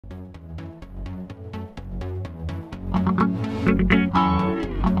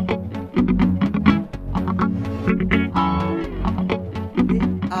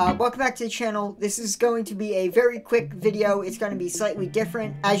Welcome back to the channel. This is going to be a very quick video. It's going to be slightly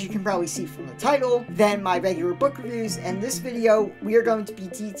different, as you can probably see from the title, than my regular book reviews. And this video, we are going to be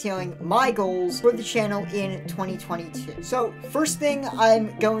detailing my goals for the channel in 2022. So, first thing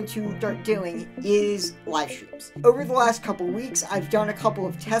I'm going to start doing is live streams. Over the last couple weeks, I've done a couple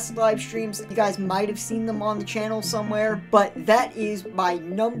of test live streams. You guys might have seen them on the channel somewhere, but that is my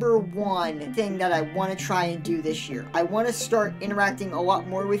number one thing that I want to try and do this year. I want to start interacting a lot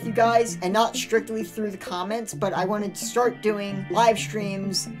more with you guys, and not strictly through the comments, but I wanted to start doing live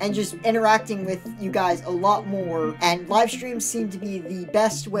streams and just interacting with you guys a lot more, and live streams seem to be the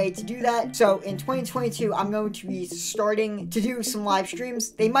best way to do that. So in 2022, I'm going to be starting to do some live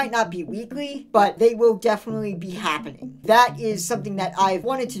streams. They might not be weekly, but they will definitely be happening. That is something that I've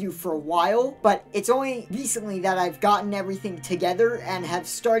wanted to do for a while, but it's only recently that I've gotten everything together and have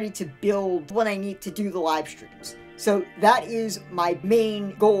started to build what I need to do the live streams. So that is my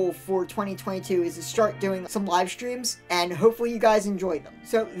main goal for 2022, is to start doing some live streams, and hopefully you guys enjoy them.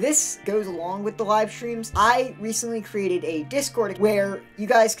 So this goes along with the live streams. I recently created a Discord where you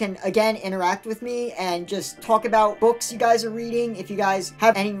guys can again interact with me and just talk about books you guys are reading. If you guys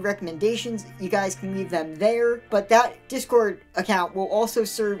have any recommendations, you guys can leave them there. But that Discord account will also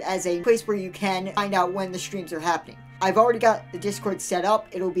serve as a place where you can find out when the streams are happening. I've already got the Discord set up.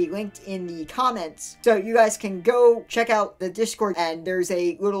 It'll be linked in the comments. So you guys can go check out the Discord, and there's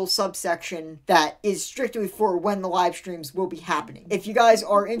a little subsection that is strictly for when the live streams will be happening. If you guys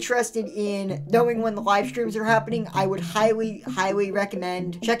are interested in knowing when the live streams are happening, I would highly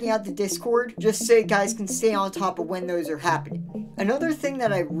recommend checking out the Discord, just so you guys can stay on top of when those are happening. Another thing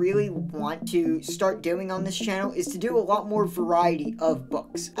that I really want to start doing on this channel is to do a lot more variety of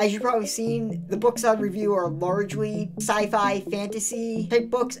books. As you've probably seen, the books I review are largely sci-fi, fantasy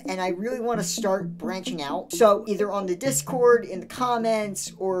type books, and I really want to start branching out. So either on the Discord, in the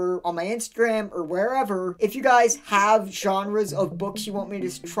comments, or on my Instagram, or wherever, if you guys have genres of books you want me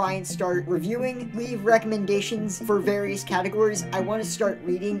to try and start reviewing, leave recommendations for various categories. I want to start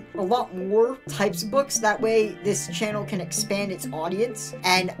reading a lot more types of books. That way this channel can expand its audience,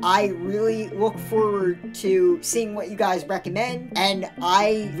 and I really look forward to seeing what you guys recommend, and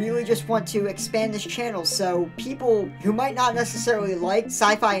I really just want to expand this channel so people who might not necessarily like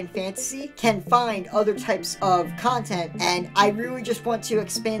sci-fi and fantasy can find other types of content, and I really just want to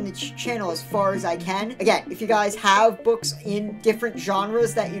expand the channel as far as I can. Again, if you guys have books in different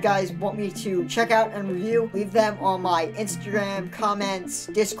genres that you guys want me to check out and review, leave them on my Instagram, comments,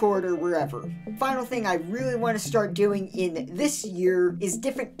 Discord, or wherever. Final thing I really want to start doing in this year is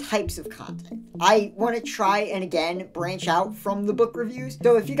different types of content. I want to try and again branch out from the book reviews.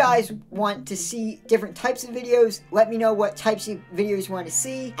 So if you guys want to see different types of videos, let me know what types of videos you want to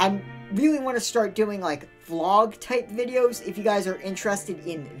see. I really want to start doing like vlog type videos if you guys are interested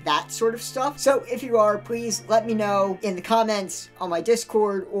in that sort of stuff. So if you are, please let me know in the comments on my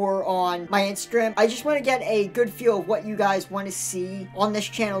Discord or on my Instagram. I just want to get a good feel of what you guys want to see on this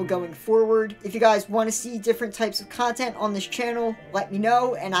channel going forward. If you guys want to see different types of content on this channel, let me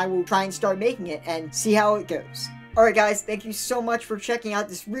know and I will try and start making it and see how it goes. Alright guys, thank you so much for checking out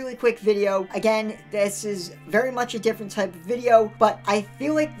this really quick video. Again, this is very much a different type of video, but I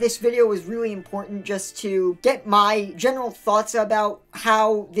feel like this video was really important just to get my general thoughts about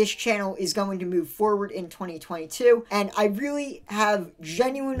how this channel is going to move forward in 2022, and I really have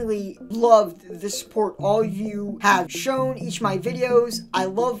genuinely loved the support all of you have shown each of my videos. I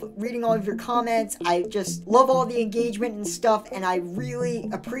love reading all of your comments. I just love all the engagement and stuff, and I really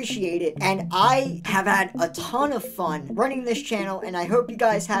appreciate it, and I have had a ton of fun running this channel, and I hope you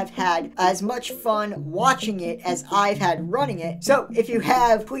guys have had as much fun watching it as I've had running it. So if you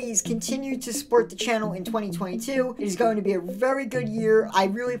have, please continue to support the channel in 2022. It is going to be a very good year. I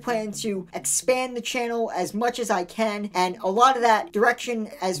really plan to expand the channel as much as I can, and a lot of that direction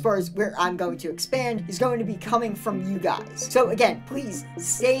as far as where I'm going to expand is going to be coming from you guys. So again, please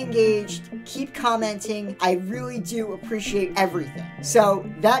stay engaged, keep commenting. I really do appreciate everything. So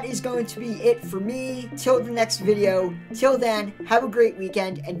that is going to be it for me till the next video. Till then, have a great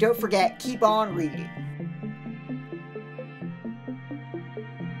weekend, and don't forget, keep on reading.